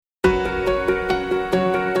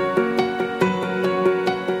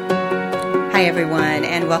everyone,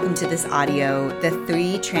 and welcome to this audio, The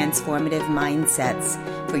 3 Transformative Mindsets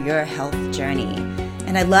for Your Health Journey.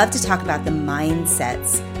 And I love to talk about the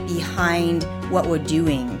mindsets behind what we're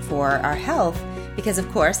doing for our health, because of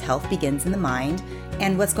course, health begins in the mind,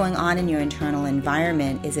 and what's going on in your internal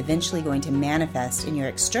environment is eventually going to manifest in your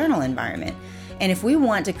external environment. And if we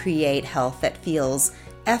want to create health that feels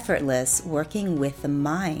effortless, working with the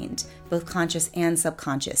mind, both conscious and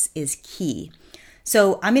subconscious, is key.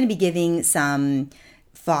 So I'm going to be giving some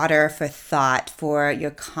fodder for thought for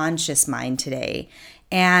your conscious mind today.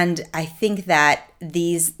 And I think that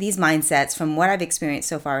these mindsets, from what I've experienced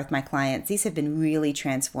so far with my clients, these have been really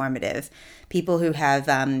transformative. People who have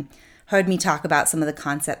heard me talk about some of the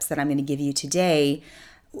concepts that I'm going to give you today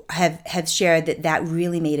have shared that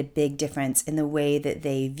really made a big difference in the way that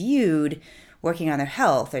they viewed working on their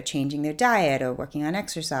health or changing their diet or working on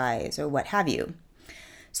exercise or what have you.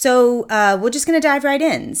 So we're just going to dive right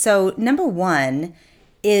in. So number one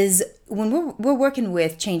is when we're working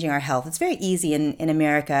with changing our health, it's very easy in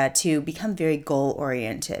America to become very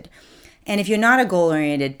goal-oriented. And if you're not a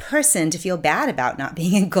goal-oriented person, to feel bad about not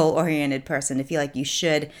being a goal-oriented person, to feel like you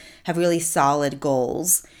should have really solid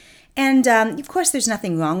goals. And of course, there's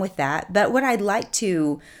nothing wrong with that. But what I'd like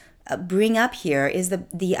to bring up here is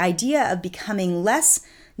the idea of becoming less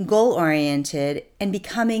goal-oriented and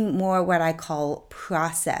becoming more what I call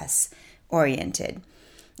process-oriented.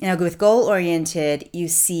 With goal-oriented, you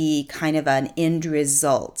see kind of an end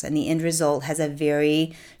result, and the end result has a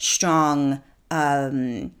very strong,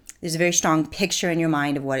 there's a very strong picture in your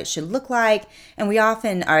mind of what it should look like, and we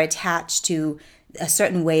often are attached to a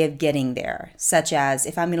certain way of getting there, such as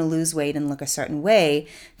if I'm going to lose weight and look a certain way,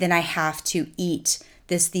 then I have to eat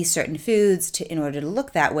these certain foods in order to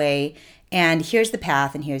look that way. And here's the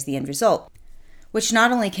path and here's the end result, which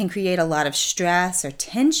not only can create a lot of stress or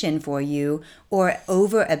tension for you or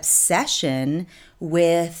over-obsession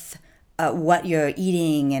with what you're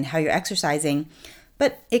eating and how you're exercising,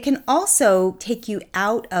 but it can also take you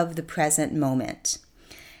out of the present moment.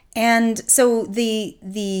 And so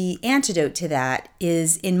the antidote to that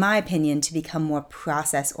is, in my opinion, to become more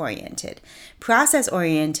process-oriented.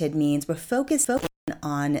 Process-oriented means we're focused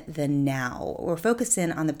on the now. We're focused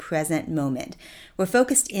in on the present moment. We're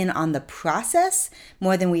focused in on the process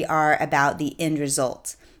more than we are about the end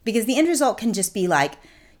result. Because the end result can just be like,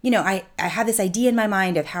 I have this idea in my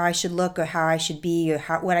mind of how I should look or how I should be or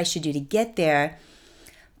what I should do to get there.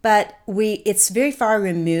 But it's very far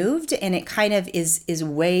removed, and it kind of is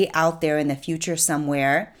way out there in the future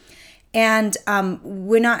somewhere. And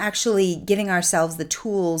we're not actually giving ourselves the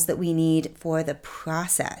tools that we need for the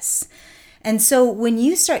process. And so when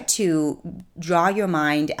you start to draw your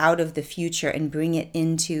mind out of the future and bring it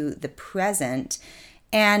into the present,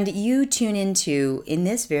 and you tune into, in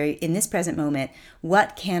this present moment,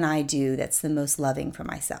 what can I do that's the most loving for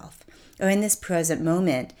myself? Or in this present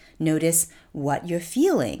moment, notice what you're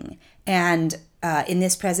feeling. And in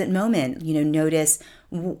this present moment, notice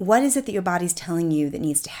what is it that your body's telling you that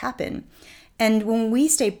needs to happen. And when we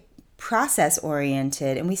stay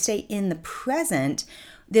process-oriented and we stay in the present,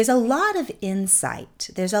 there's a lot of insight.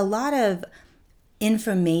 There's a lot of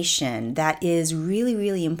information that is really,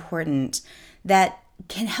 really important that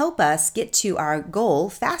can help us get to our goal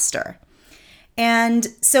faster. And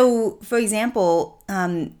so, for example,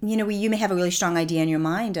 you may have a really strong idea in your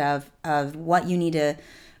mind of what you need to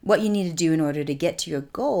do in order to get to your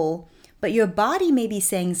goal, but your body may be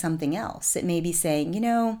saying something else. It may be saying,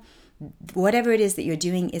 whatever it is that you're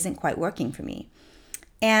doing isn't quite working for me.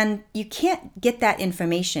 And you can't get that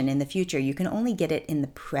information in the future. You can only get it in the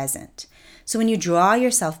present. So when you draw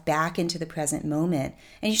yourself back into the present moment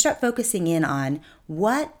and you start focusing in on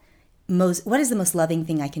what is the most loving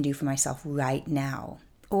thing I can do for myself right now?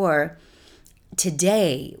 Or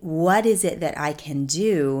today, what is it that I can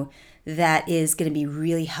do that is going to be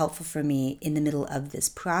really helpful for me in the middle of this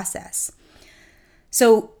process?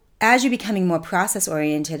 So as you're becoming more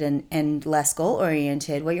process-oriented and less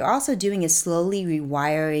goal-oriented, what you're also doing is slowly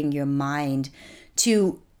rewiring your mind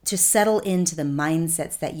to settle into the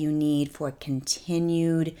mindsets that you need for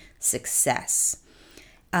continued success.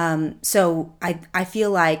 So I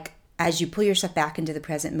feel like as you pull yourself back into the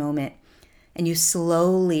present moment and you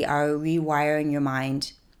slowly are rewiring your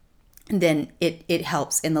mind, then it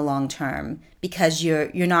helps in the long term because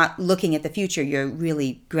you're not looking at the future, you're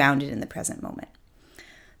really grounded in the present moment.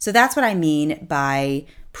 So that's what I mean by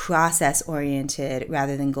process-oriented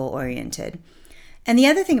rather than goal-oriented. And the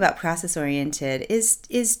other thing about process-oriented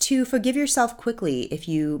is to forgive yourself quickly if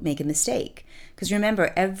you make a mistake. Because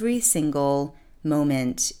remember, every single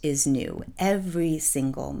moment is new. Every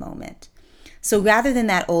single moment. So rather than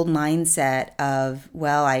that old mindset of,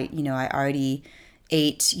 well, I already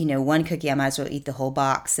ate, one cookie, I might as well eat the whole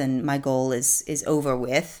box and my goal is over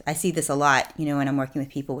with. I see this a lot, when I'm working with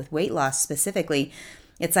people with weight loss specifically.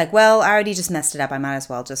 It's like, well, I already just messed it up. I might as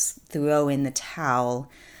well just throw in the towel.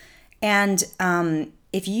 And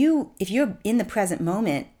if you're in the present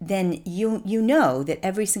moment, then you know that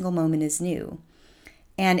every single moment is new.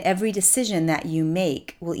 And every decision that you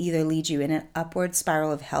make will either lead you in an upward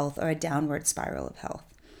spiral of health or a downward spiral of health.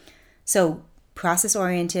 So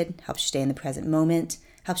process-oriented helps you stay in the present moment,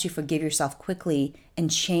 helps you forgive yourself quickly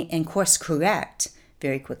and course correct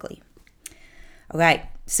very quickly. All right.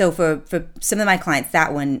 So for some of my clients,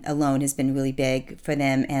 that one alone has been really big for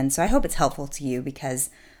them. And so I hope it's helpful to you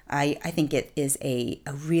because I think it is a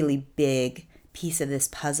really big piece of this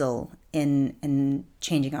puzzle in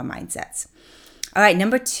changing our mindsets. All right,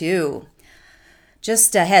 number 2,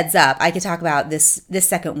 just a heads up, I could talk about this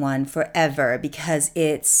second one forever because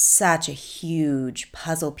it's such a huge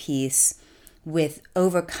puzzle piece with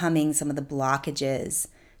overcoming some of the blockages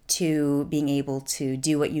to being able to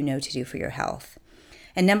do what you know to do for your health.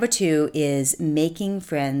 And number 2 is making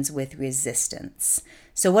friends with resistance.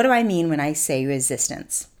 So what do I mean when I say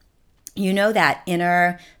resistance? You know that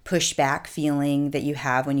inner pushback feeling that you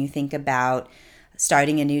have when you think about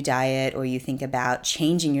starting a new diet, or you think about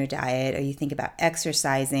changing your diet, or you think about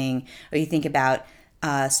exercising, or you think about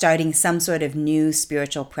starting some sort of new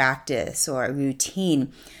spiritual practice or a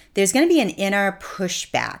routine. There's going to be an inner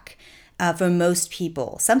pushback for most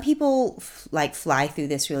people. Some people fly through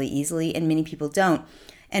this really easily, and many people don't.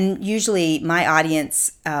 And usually my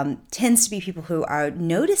audience tends to be people who are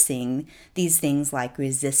noticing these things like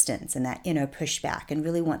resistance and that inner pushback and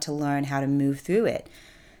really want to learn how to move through it.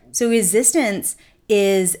 So resistance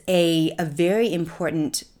is a very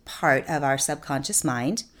important part of our subconscious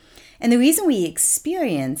mind. And the reason we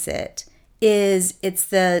experience it is it's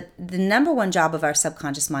the number one job of our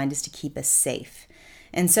subconscious mind is to keep us safe.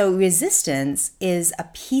 And so resistance is a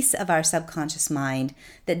piece of our subconscious mind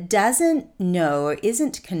that doesn't know or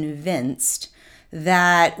isn't convinced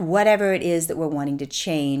that whatever it is that we're wanting to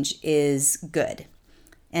change is good.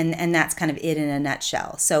 And that's kind of it in a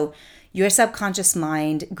nutshell. So your subconscious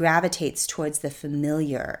mind gravitates towards the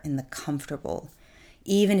familiar and the comfortable,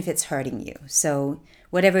 even if it's hurting you. So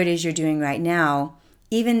whatever it is you're doing right now,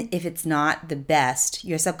 even if it's not the best,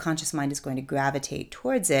 your subconscious mind is going to gravitate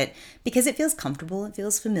towards it because it feels comfortable, it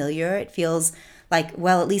feels familiar, it feels like,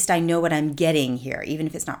 well, at least I know what I'm getting here, even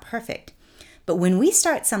if it's not perfect. But when we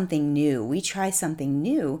start something new, we try something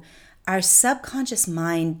new, our subconscious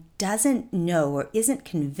mind doesn't know or isn't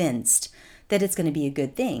convinced that it's going to be a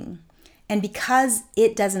good thing. And because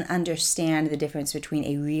it doesn't understand the difference between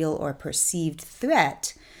a real or perceived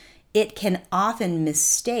threat, it can often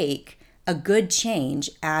mistake a good change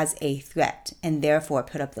as a threat and therefore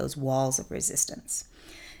put up those walls of resistance.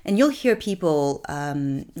 And you'll hear people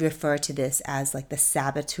refer to this as like the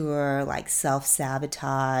saboteur, like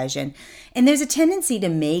self-sabotage. And there's a tendency to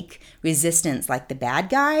make resistance like the bad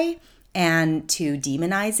guy and to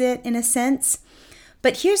demonize it in a sense.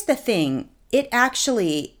 But here's the thing. It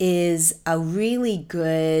actually is a really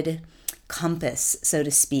good compass, so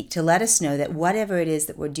to speak, to let us know that whatever it is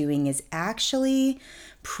that we're doing is actually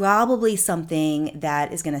probably something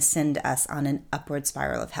that is going to send us on an upward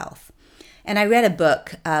spiral of health. And I read a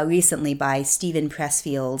book recently by Steven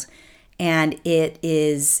Pressfield, and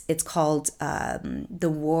it's called The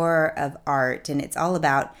War of Art, and it's all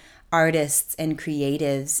about artists and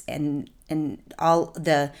creatives and all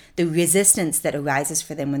the resistance that arises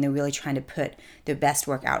for them when they're really trying to put their best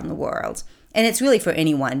work out in the world. And it's really for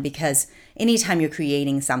anyone, because anytime you're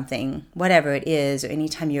creating something, whatever it is, or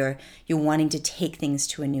anytime you're wanting to take things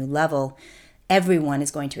to a new level, everyone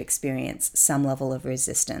is going to experience some level of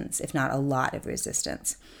resistance, if not a lot of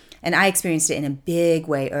resistance. And I experienced it in a big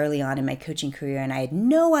way early on in my coaching career, and I had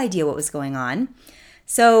no idea what was going on.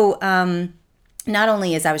 So not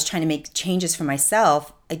only as I was trying to make changes for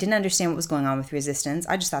myself, I didn't understand what was going on with resistance.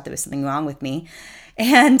 I just thought there was something wrong with me.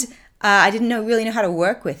 And I didn't really know how to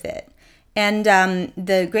work with it. And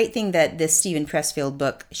the great thing that this Steven Pressfield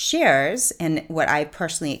book shares, and what I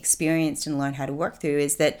personally experienced and learned how to work through,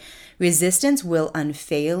 is that resistance will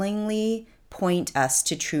unfailingly point us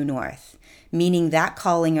to true north, meaning that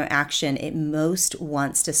calling or action it most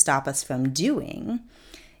wants to stop us from doing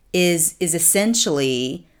is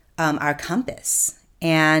essentially our compass.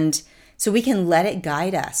 And so we can let it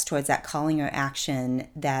guide us towards that calling or action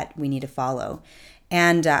that we need to follow.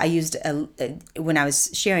 And when I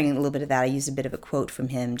was sharing a little bit of that, I used a bit of a quote from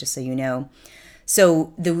him, just so you know.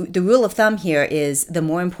 So the rule of thumb here is the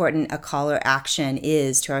more important a call or action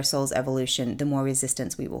is to our soul's evolution, the more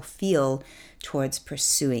resistance we will feel towards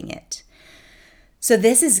pursuing it. So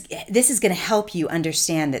this is going to help you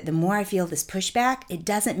understand that the more I feel this pushback, it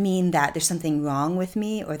doesn't mean that there's something wrong with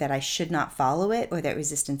me or that I should not follow it or that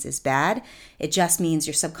resistance is bad. It just means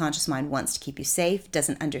your subconscious mind wants to keep you safe,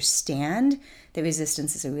 doesn't understand that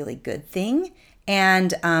resistance is a really good thing.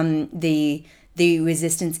 And the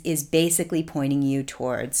resistance is basically pointing you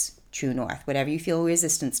towards true north. Whatever you feel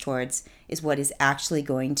resistance towards is what is actually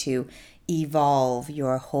going to evolve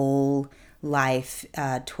your whole life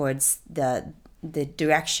towards the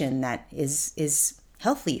direction that is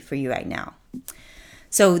healthy for you right now.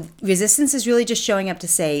 So resistance is really just showing up to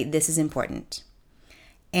say, this is important.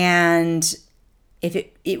 And if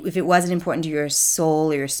it wasn't important to your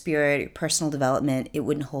soul or your spirit, or your personal development, it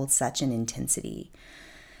wouldn't hold such an intensity.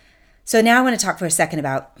 So now I want to talk for a second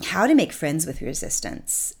about how to make friends with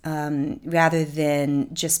resistance, rather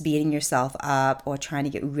than just beating yourself up or trying to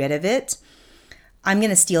get rid of it. I'm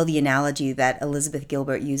going to steal the analogy that Elizabeth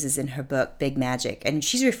Gilbert uses in her book, Big Magic. And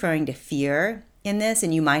she's referring to fear in this.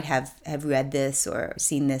 And you might have read this or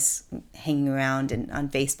seen this hanging around on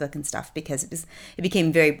Facebook and stuff, because it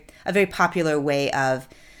became a very popular way of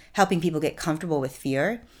helping people get comfortable with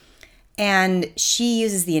fear. And she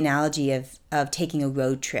uses the analogy of taking a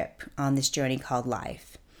road trip on this journey called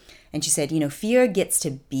life. And she said, fear gets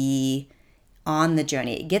to be on the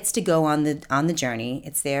journey. It gets to go on the journey.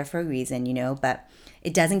 It's there for a reason, but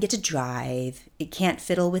it doesn't get to drive. It can't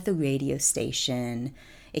fiddle with the radio station.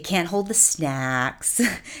 It can't hold the snacks.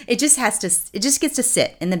 It just gets to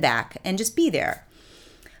sit in the back and just be there.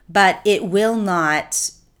 But it will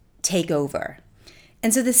not take over.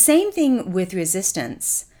 And so the same thing with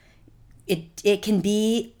resistance. It can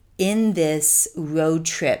be in this road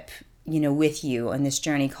trip, with you on this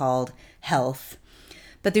journey called health.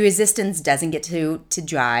 But the resistance doesn't get to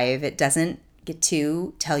drive. It doesn't get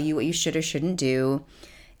to tell you what you should or shouldn't do.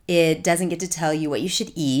 It doesn't get to tell you what you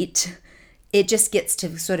should eat. It just gets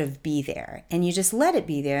to sort of be there. And you just let it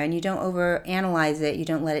be there, and you don't overanalyze it. You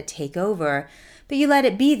don't let it take over, but you let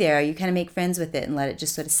it be there. You kind of make friends with it and let it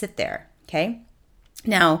just sort of sit there, okay?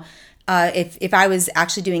 Now, if I was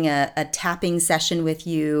actually doing a tapping session with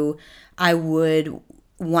you, I would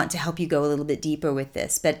want to help you go a little bit deeper with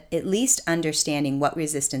this, but at least understanding what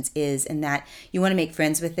resistance is and that you want to make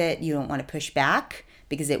friends with it. You don't want to push back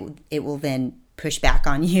because it will then push back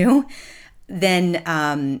on you. Then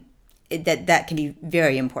that can be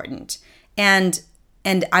very important. And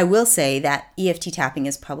I will say that EFT tapping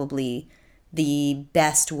is probably the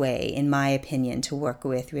best way, in my opinion, to work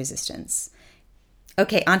with resistance.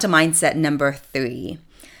 Okay, on to mindset number 3.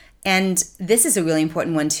 And this is a really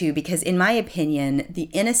important one too, because in my opinion, the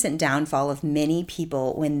innocent downfall of many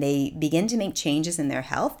people when they begin to make changes in their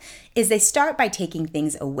health is they start by taking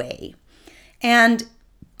things away. And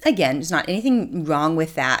again, there's not anything wrong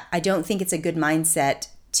with that. I don't think it's a good mindset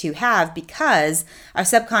to have, because our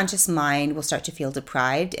subconscious mind will start to feel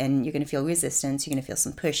deprived, and you're going to feel resistance, you're going to feel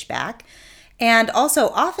some pushback. And also,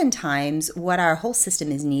 oftentimes, what our whole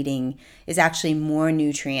system is needing is actually more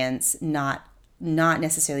nutrients, not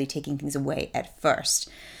necessarily taking things away at first.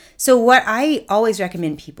 So what I always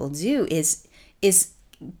recommend people do is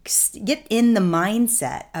get in the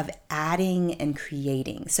mindset of adding and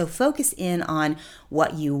creating. So focus in on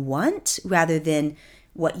what you want rather than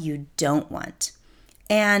what you don't want.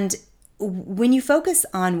 And when you focus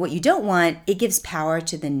on what you don't want, it gives power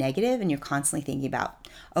to the negative, and you're constantly thinking about,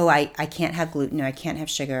 oh, I can't have gluten, or I can't have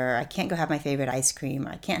sugar, or I can't go have my favorite ice cream,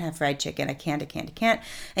 or I can't have fried chicken, I can't.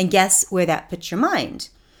 And guess where that puts your mind?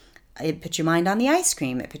 It puts your mind on the ice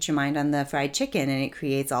cream, it puts your mind on the fried chicken, and it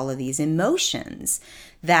creates all of these emotions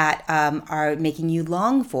that are making you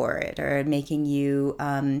long for it, or making you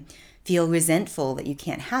feel resentful that you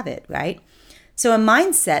can't have it, right? So a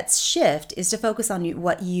mindset shift is to focus on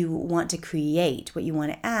what you want to create, what you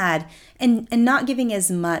want to add, and not giving as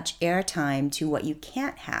much airtime to what you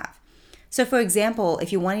can't have. So for example,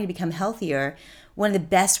 if you're wanting to become healthier, one of the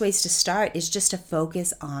best ways to start is just to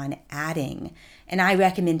focus on adding. And I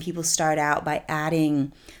recommend people start out by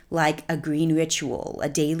adding like a green ritual, a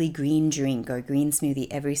daily green drink or a green smoothie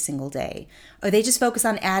every single day. Or they just focus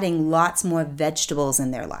on adding lots more vegetables in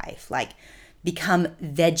their life, like become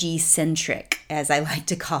veggie-centric, as I like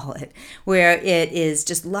to call it, where it is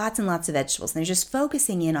just lots and lots of vegetables. And they're just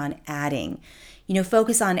focusing in on adding.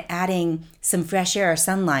 Focus on adding some fresh air or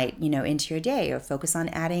sunlight, into your day, or focus on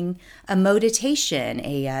adding a meditation,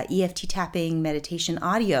 a EFT tapping meditation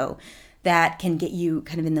audio that can get you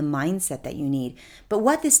kind of in the mindset that you need. But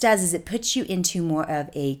what this does is it puts you into more of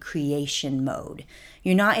a creation mode.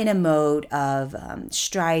 You're not in a mode of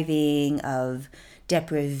striving, of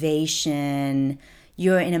deprivation.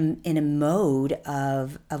 You're in a mode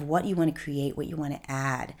of what you want to create, what you want to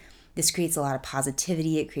add. This creates a lot of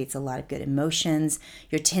positivity. It creates a lot of good emotions.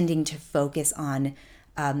 You're tending to focus on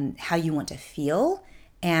how you want to feel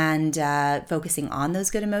and focusing on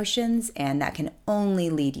those good emotions, and that can only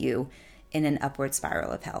lead you in an upward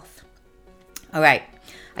spiral of health. All right,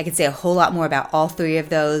 I could say a whole lot more about all three of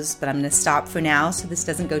those, but I'm going to stop for now so this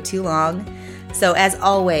doesn't go too long. So as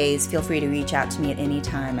always, feel free to reach out to me at any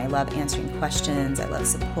time. I love answering questions. I love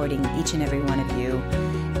supporting each and every one of you.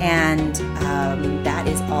 And that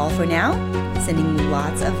is all for now. Sending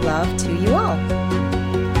lots of love to you all.